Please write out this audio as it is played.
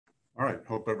All right.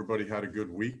 Hope everybody had a good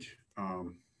week.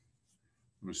 I'm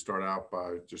going to start out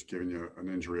by just giving you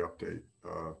an injury update.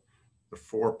 The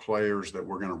four players that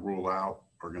we're going to rule out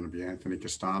are going to be Anthony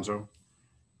Castonzo.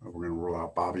 We're going to rule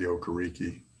out Bobby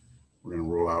Okereke. We're going to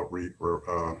rule out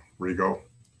Rigo.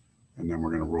 And then we're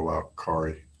going to rule out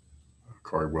Khari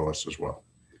Willis as well.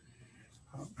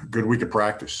 A good week of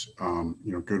practice.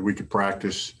 Good week of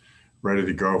practice, ready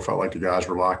to go. Felt like the guys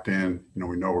were locked in.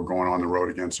 We know we're going on the road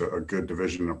against a good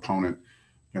division opponent,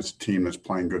 against a team that's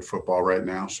playing good football right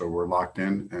now. So we're locked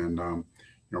in, and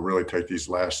really take this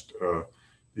last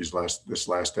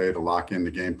day to lock in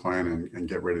the game plan and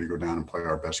get ready to go down and play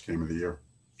our best game of the year.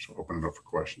 So open it up for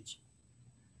questions.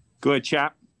 Go ahead,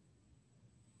 Chap.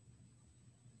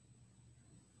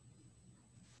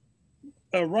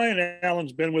 Ryan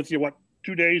Allen's been with you,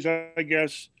 2 days, I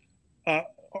guess.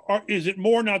 Is it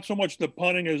more not so much the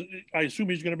punting as I assume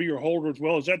he's going to be your holder as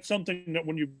well? Is that something that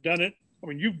when you've done it,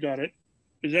 you've done it,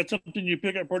 is that something you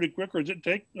pick up pretty quick, or does it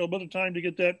take a little bit of time to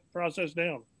get that process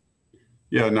down?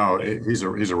 Yeah, no, he's a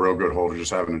real good holder.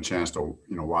 Just having a chance to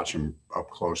watch him up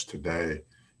close today,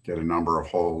 get a number of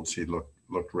holds. He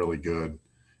looked really good.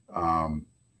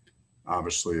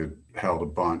 Obviously, it held a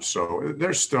bunch. So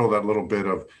there's still that little bit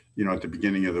of at the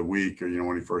beginning of the week, or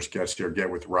when he first gets here, get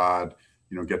with Rod,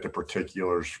 get the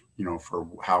particulars, for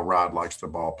how Rod likes the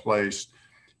ball placed.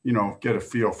 Get a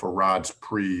feel for Rod's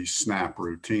pre-snap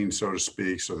routine, so to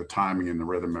speak, so the timing and the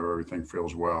rhythm of everything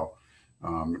feels well.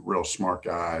 Real smart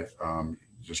guy,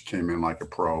 just came in like a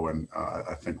pro, and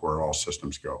I think where all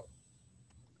systems go.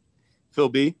 Phil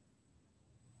B.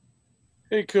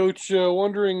 Hey, Coach,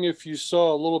 wondering if you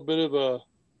saw a little bit of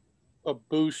a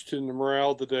boost in the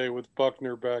morale today with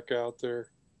Buckner back out there.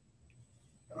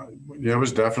 Yeah, it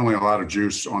was definitely a lot of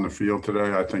juice on the field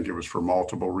today. I think it was for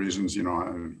multiple reasons.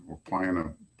 We're playing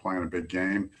a big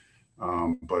game,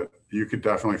 but you could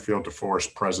definitely feel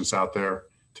DeForest's presence out there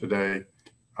today.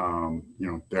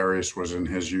 Darius was in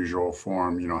his usual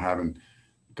form. Having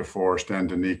DeForest and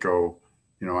Danico,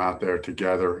 out there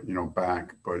together,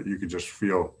 back, but you could just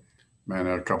feel. Man,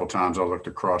 a couple of times I looked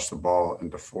across the ball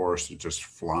and DeForest is just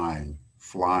flying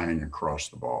across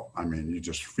the ball. You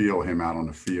just feel him out on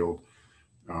the field.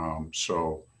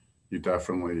 So you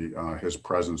definitely, his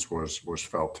presence was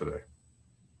felt today.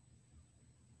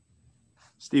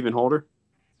 Stephen Holder.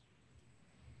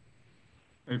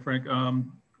 Hey, Frank.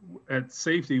 At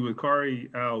safety with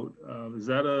Khari out, is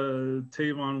that a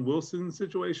Tavon Wilson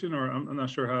situation, or I'm not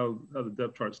sure how the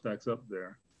depth chart stacks up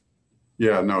there?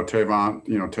 Yeah, no,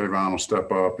 Tavon will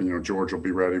step up, and, George will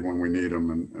be ready when we need him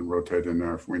and rotate in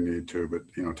there if we need to. But,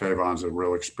 Tavon's a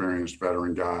real experienced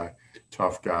veteran guy,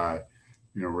 tough guy,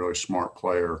 really smart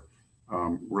player.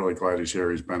 Really glad he's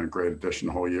here. He's been a great addition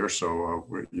the whole year. So,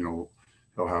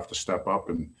 he'll have to step up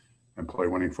and play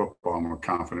winning football. I'm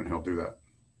confident he'll do that.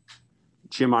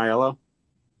 Jim Aiello.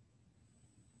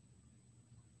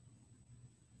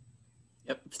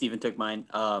 Yep, Stephen took mine.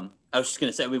 I was just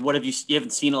going to say, what have you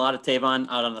haven't seen a lot of Tavon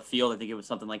out on the field. I think it was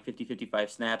something like 50-55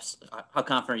 snaps. How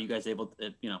confident are you guys able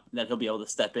to, that he'll be able to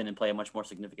step in and play a much more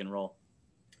significant role?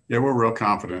 Yeah, we're real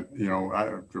confident.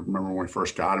 I remember when we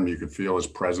first got him, you could feel his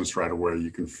presence right away.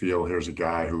 You can feel here's a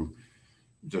guy who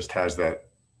just has that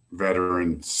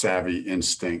veteran savvy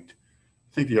instinct.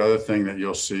 I think the other thing that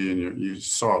you'll see, and you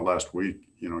saw it last week,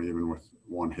 even with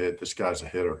one hit, this guy's a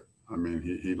hitter.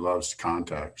 He loves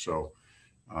contact. So,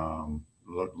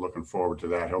 looking forward to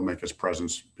that. He'll make his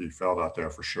presence be felt out there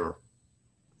for sure.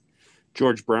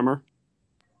 George Bremer.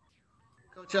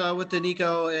 Coach, with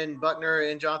Danico and Buckner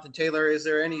and Jonathan Taylor, is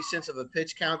there any sense of a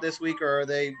pitch count this week, or are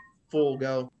they full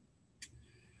go?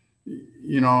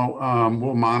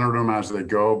 We'll monitor them as they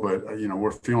go, but,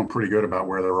 we're feeling pretty good about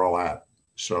where they're all at.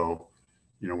 So,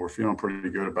 we're feeling pretty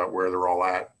good about where they're all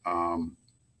at.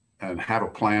 And have a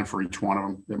plan for each one of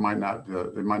them. It might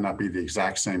not be the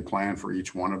exact same plan for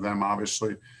each one of them,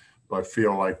 obviously, but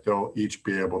feel like they'll each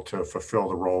be able to fulfill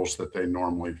the roles that they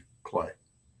normally play.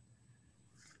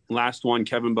 Last one,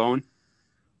 Kevin Bowen.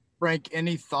 Frank,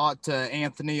 any thought to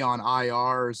Anthony on IR,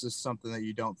 or is this something that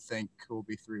you don't think will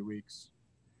be 3 weeks?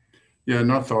 Yeah,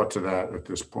 no thought to that at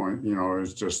this point.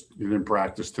 It's just he didn't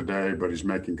practice today, but he's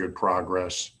making good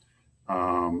progress.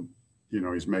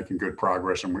 He's making good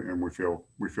progress, and we feel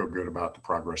good about the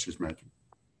progress he's making.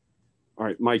 All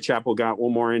right, Mike Chappell got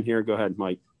one more in here. Go ahead,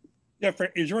 Mike. Yeah,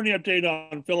 Frank, is there any update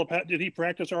on Philip? Did he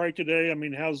practice all right today?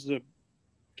 How's the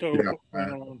toe? Yeah,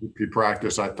 he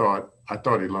practiced. I thought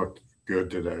he looked good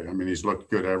today. He's looked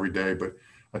good every day, but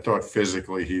I thought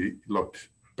physically he looked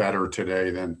better today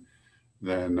than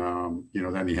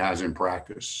he has in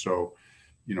practice. So,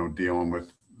 dealing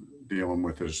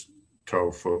with his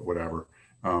toe, foot, whatever.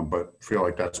 but feel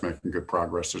like that's making good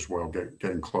progress as well,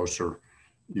 getting closer,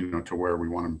 to where we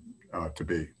want him to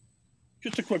be.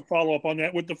 Just a quick follow-up on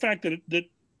that. With the fact that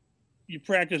you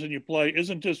practice and you play,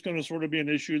 isn't this going to sort of be an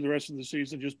issue the rest of the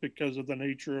season just because of the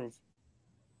nature of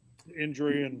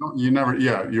injury? And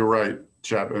You're right,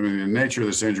 Chap. I mean, the nature of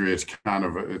this injury, it's kind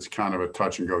of a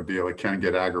touch and go deal. It can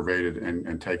get aggravated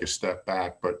and take a step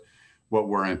back. But what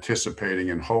we're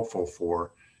anticipating and hopeful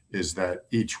for is that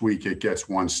each week it gets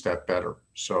one step better.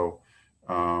 So,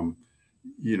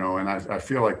 and I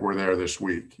feel like we're there this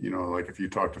week, like if you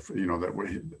talk to,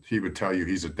 that he would tell you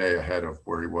he's a day ahead of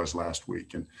where he was last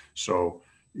week. And so,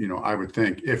 I would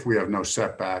think if we have no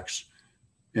setbacks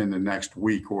in the next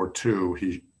week or two,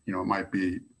 it might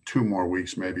be 2 more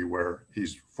weeks maybe where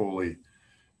he's fully,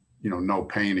 no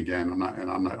pain again.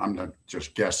 I'm not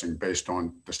just guessing based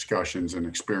on discussions and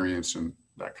experience and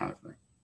that kind of thing.